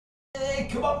Hey,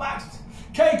 come on, Max.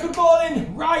 Okay, good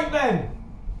morning. Right then.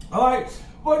 All right,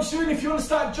 what you're doing, if you want to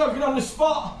start jogging on the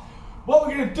spot, what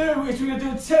we're going to do is we're going to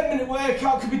do a 10-minute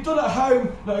workout. Can be done at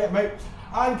home, not yet, mate,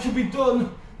 and can be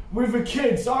done with the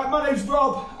kids. All right, my name's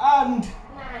Rob and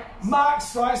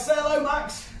Max. All right, say hello,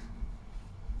 Max.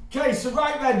 Okay, so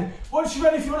right then, once you're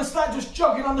ready, if you want to start just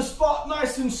jogging on the spot,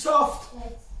 nice and soft.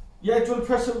 Yes. Yeah, do you want to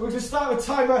press it? We're going to start with a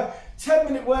timer,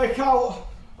 10-minute workout.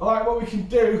 All right, what we can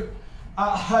do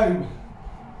at home.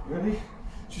 Ready?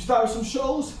 Should we start with some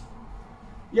shuttles?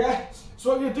 Yeah? So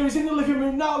what we're going to do is in the living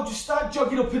room now, just start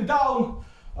jogging up and down.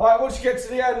 All right, once you get to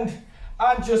the end,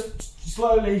 and just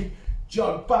slowly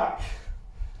jog back.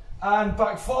 And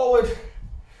back forward.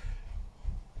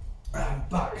 And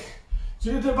back.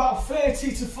 So you're going to do about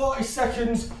 30 to 40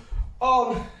 seconds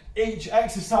on each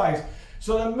exercise.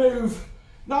 So then move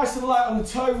nice and light on the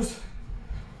toes.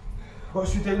 What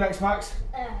should we do next, Max?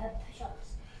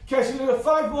 Push-ups. Okay, so we're going to do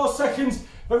 5 more seconds,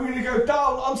 then we're going to go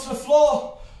down onto the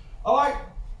floor. Alright?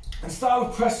 And start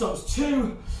with press-ups.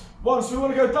 2, 1. So we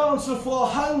want to go down onto the floor,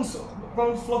 hands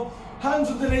on the floor, hands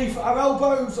underneath our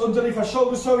elbows, underneath our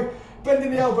shoulders, sorry,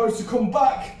 bending the elbows to come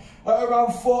back at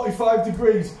around 45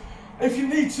 degrees. If you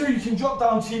need to, you can drop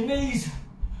down to your knees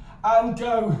and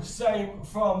go same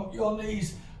from your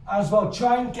knees as well.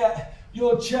 Try and get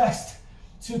your chest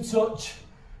to touch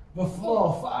the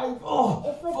floor. 5,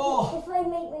 4,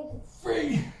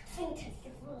 3,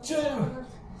 2,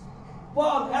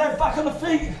 1. And then back on the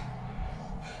feet.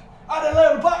 And then lay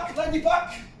on the back, lay on your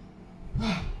back.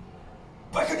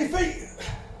 Back on your feet.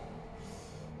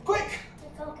 Quick.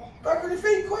 Back on your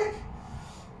feet, quick.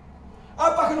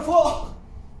 And back on the floor.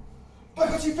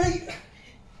 Back on your feet.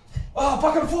 Oh,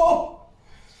 back on the floor.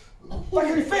 Back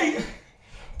on your feet.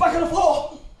 Back on the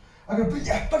floor. I'm going to beat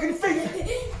you. Back on your feet.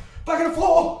 Back on the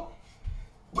floor.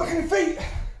 Back on your feet.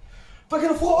 Back on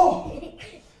the floor.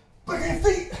 Back on your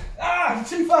feet. Ah, you're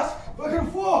too fast. Back on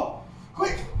the floor.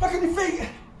 Quick. Back on your feet.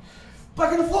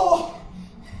 Back on the floor.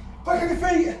 Back on your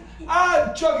feet.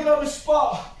 And jogging on the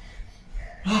spot.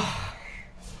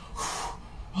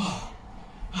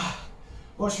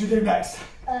 What should we do next?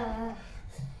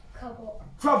 Crab walk.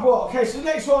 Crab walk. Okay, so the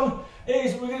next one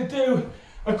is we're going to do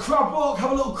a crab walk,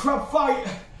 have a little crab fight.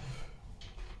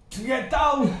 To get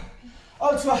down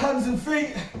onto our hands and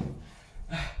feet.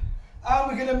 And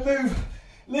we're going to move,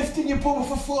 lifting your bum off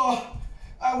the floor.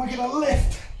 And we're going to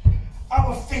lift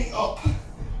our feet up.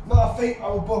 Not our feet,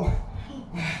 our bum.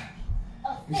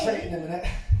 You'll say it in a minute.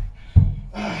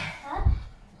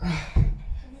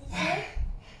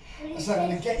 So I'm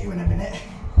going to get you in a minute.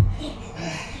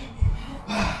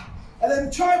 And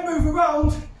then try and move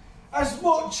around as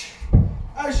much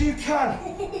as you can.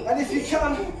 And if you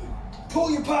can,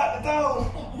 pull your partner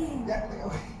down. Yeah, there you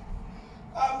go.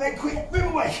 And then quick, move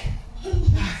away.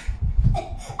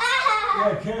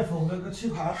 Yeah, careful, don't go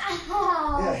too hard.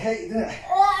 Yeah, I hate it, didn't it?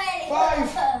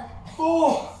 5,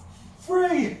 4, 3,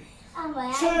 2, and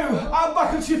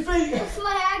back onto your feet. That's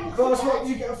my ankle. Well, that's what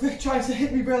you get trying to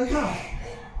hit me really hard.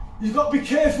 You've got to be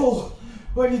careful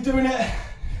when you're doing it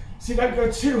so you don't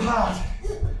go too hard.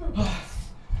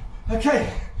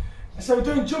 Okay, so we're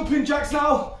doing jumping jacks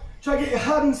now. Try and get your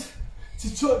hands to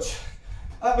touch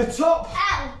at the top.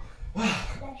 Ow!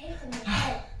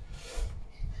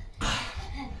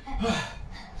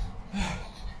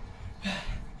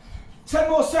 10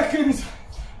 more seconds.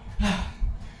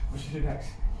 What should we do next?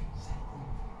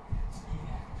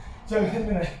 So in a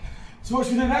minute. So what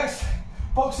should we do next?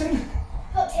 Boxing?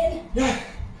 Boxing. Yeah.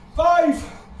 5,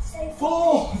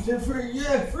 4, 3,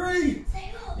 yeah, 3,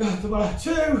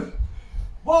 2,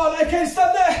 1. Okay,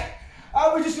 stand there.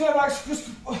 And we're just gonna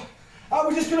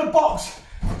box.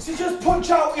 So just punch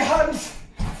out with your hands.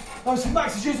 Obviously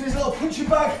Max is using his little punching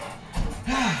bag.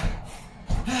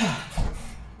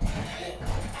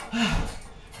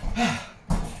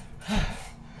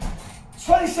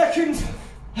 20 seconds.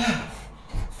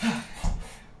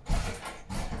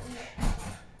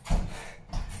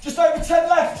 Just over 10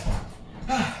 left.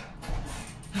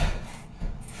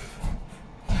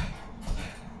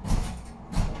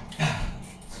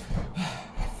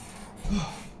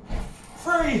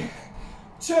 3,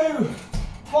 2,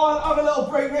 1. Have a little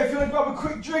break there. If you want to grab a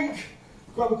quick drink,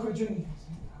 grab a quick drink.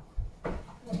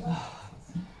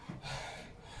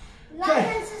 Like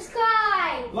and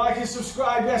subscribe. Like and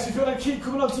subscribe, yes. If you want to keep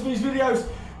coming on to these videos,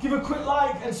 give a quick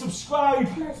like and subscribe.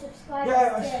 No, subscribe.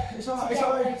 Yeah, it's alright, it's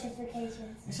alright.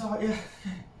 Notifications. It's alright,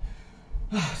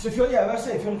 yeah. So if you're, yeah, that's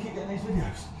it. If you want to keep getting these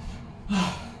videos.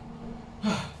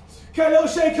 Okay, a little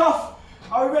shake off.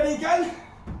 Are we ready again?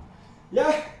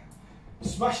 Yeah?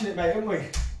 Smashing it, mate, aren't we?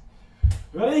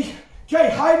 Ready? Okay,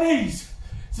 high knees.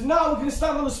 So now we're going to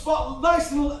stand on the spot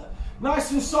nice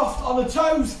nice and soft on the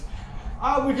toes,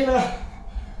 and we're gonna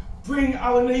bring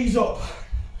our knees up.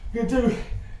 We're gonna do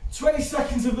 20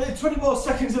 seconds of this, 20 more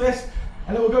seconds of this,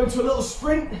 and then we'll go into a little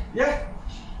sprint, yeah?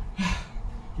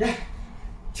 Yeah,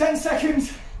 10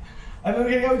 seconds, and then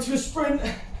we're gonna go into a sprint.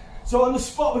 So on the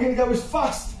spot, we're gonna go as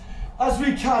fast as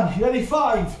we can. You ready?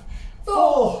 5,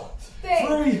 4,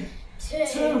 3,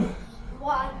 2,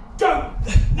 1. Go!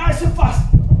 Nice and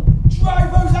fast.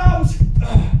 Drive those arms.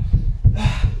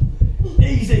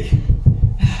 Easy.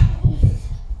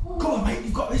 Come on, mate,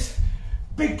 you've got this.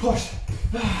 Big push.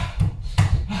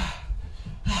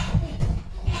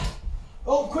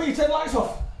 Oh, quick, you turn the lights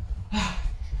off.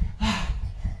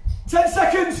 10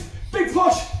 seconds. Big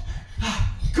push.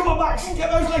 Come on, Max,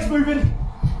 get those legs moving.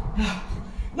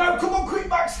 No, come on, quick,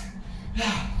 Max.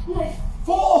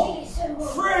 4,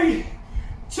 3,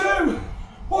 2,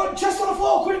 1. Chest on the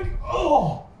floor, quick.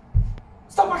 Oh,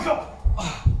 stand back up.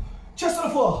 Chest on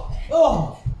the floor.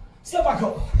 Oh, stand back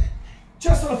up.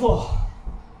 Chest on the floor.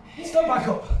 Stand back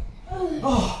up.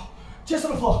 Oh, chest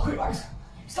on the floor, quick, Max.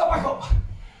 Stand back up.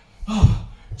 Oh,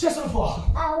 chest on the floor.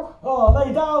 Ow. Oh,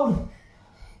 lay down.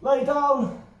 Lay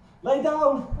down. Lay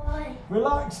down. Why?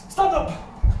 Relax. Stand up.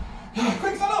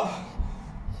 Quick, stand up.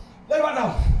 Lay back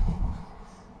down.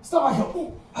 Stand back up.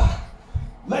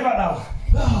 Lay back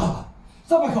down.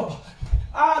 Stand back up.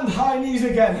 And high knees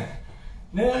again.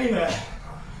 Nearly there.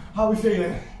 How are we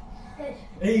feeling? Good.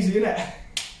 Easy, innit?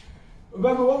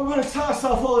 Remember, what we want to tell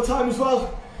ourselves all the time as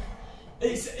well,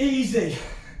 it's easy.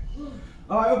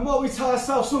 Alright, the more we tell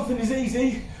ourselves something is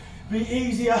easy, the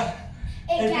easier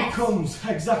it becomes.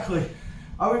 Exactly.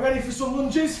 Are we ready for some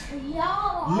lunges?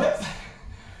 Yeah. Yep.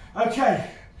 Okay,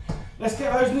 let's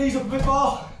get those knees up a bit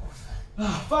more.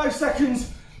 5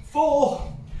 seconds. 4,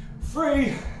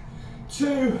 3,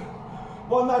 2,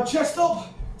 1. Now chest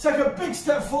up. Take a big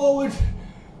step forward.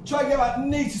 Try and get that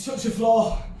knee to touch the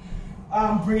floor.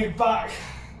 And bring it back.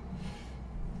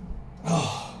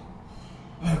 Oh,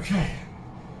 okay.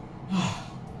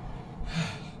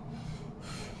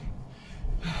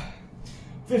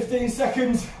 15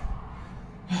 seconds.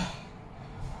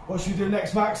 What should we do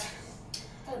next, Max?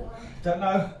 Don't know. Don't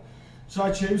know. Shall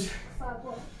I choose? 5,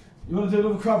 1. You want to do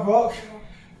another crab walk?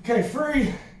 Yeah. Okay,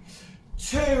 3,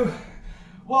 2,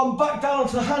 1. Back down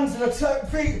onto the hands and the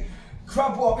feet.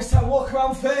 Crab walk. This time walk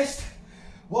around first.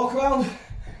 Walk around.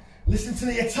 Listen to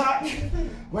the attack.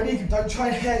 When you don't try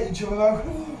and hurt each other though.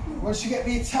 Once you get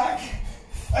the attack.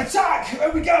 Attack!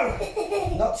 There we go.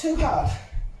 Not too hard.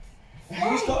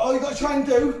 All you got to try and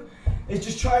do is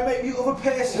just try and make the other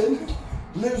person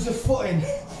lose a footing.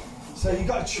 So you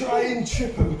got to try and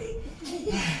trip them.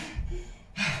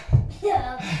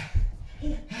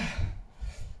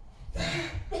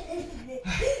 This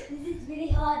is really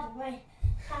hard for me.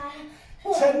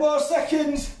 10 more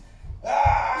seconds.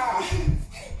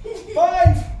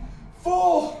 5,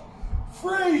 4,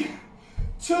 3,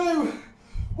 2,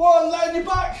 1. Lay on your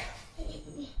back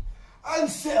and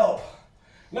sit up.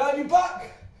 Lay on your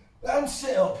back and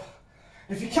sit up.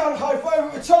 If you can, high five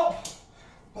at the top.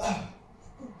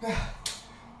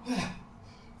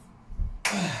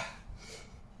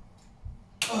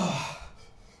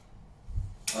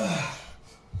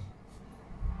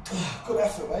 Good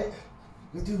effort, mate.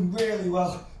 You're doing really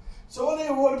well. So on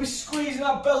here we want to be squeezing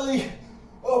our belly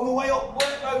on the way up,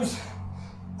 work those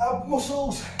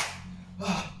muscles.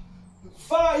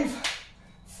 5,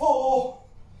 4,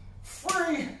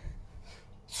 3,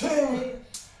 2,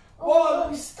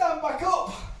 1. Stand back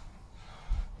up.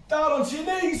 Down onto your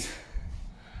knees.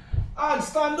 And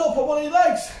stand up on one of your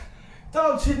legs.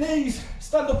 Down to your knees.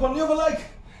 Stand up on the other leg.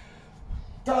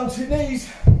 Down to your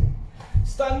knees.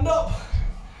 Stand up.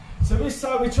 So this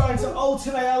time we're trying to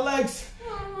alternate our legs.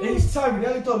 Each time, we're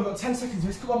nearly done. We've got 10 seconds of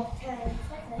this. Come on. 10 seconds.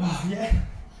 Oh, yeah.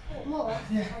 More?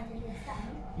 Yeah.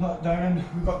 No, and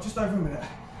we've got just over a minute.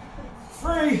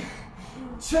 3,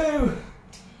 2,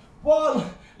 1.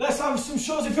 Let's have some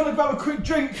shots. If you want to grab a quick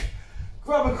drink,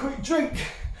 grab a quick drink.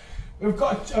 We've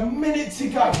got a minute to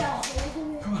go.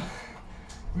 Come on.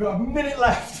 We've got a minute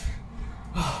left.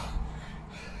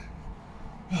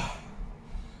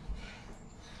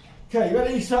 Okay, you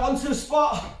ready? So onto the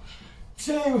spot.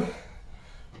 2,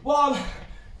 1.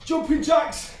 Jumping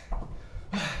jacks.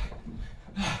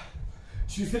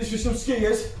 Should we finish with some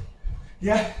skiers?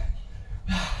 Yeah?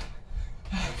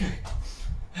 Okay.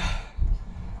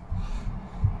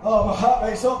 Oh, my heart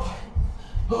rate's up.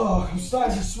 Oh, I'm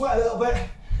starting to sweat a little bit.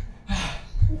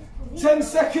 10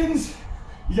 seconds.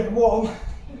 You're getting warm.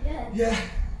 Yeah.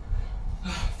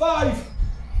 5,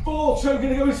 4. So we're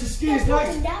going to go into skiers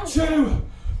next. 2,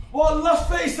 1. Last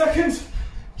 30 seconds.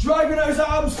 Driving those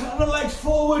arms and the legs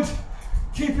forward.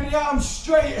 Keeping the arms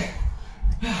straight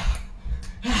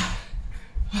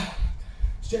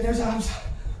Straighten those arms.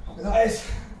 That is.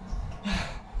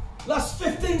 Last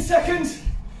 15 seconds.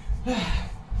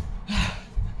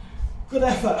 Good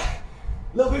effort.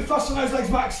 A little bit faster on those legs,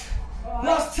 Max. Right.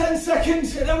 Last 10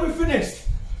 seconds and then we're finished.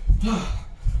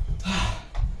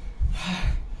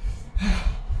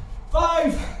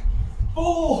 5,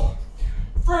 4,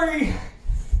 3,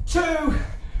 2,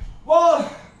 1.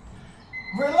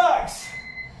 Relax.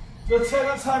 Gonna turn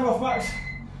that time off, Max.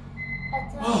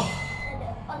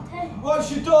 On 10.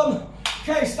 Once you're done,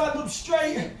 okay, stand up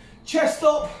straight, chest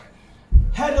up,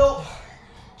 head up,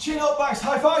 chin up, Max.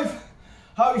 High five.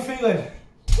 How are you feeling?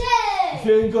 Good.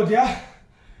 Feeling good, yeah?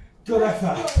 Good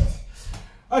effort.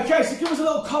 Okay, so give us a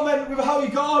little comment with how you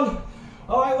got on.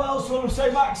 All right, what else do you want to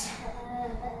say, Max?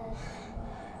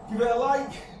 Give it a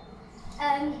like.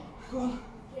 Go on.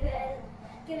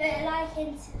 Give it a like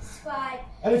and subscribe.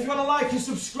 And if you want to like and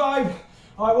subscribe,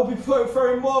 all right, we'll be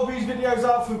throwing more of these videos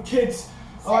out for kids.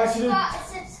 All right,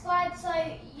 Subscribe so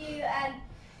you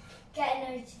get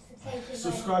a notification.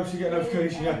 subscribe so you get a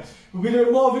notification, yeah. We'll be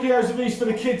doing more videos of these for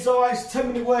the kids, all right? It's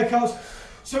 10-minute workouts.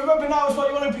 So remember now as well,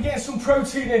 you want to be getting some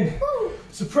protein in. Woo.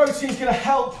 So protein's going to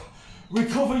help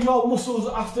recover your muscles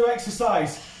after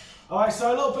exercise. All right,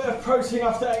 so a little bit of protein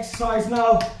after exercise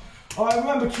now. All right,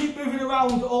 remember, keep moving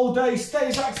around all day. Stay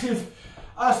as active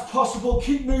as possible.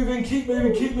 Keep moving, keep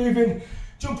moving, keep moving.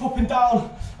 Jump up and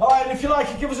down. All right, and if you like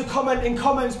it, give us a comment in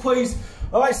comments, please.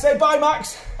 All right, say bye,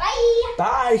 Max. Bye.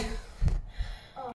 Bye.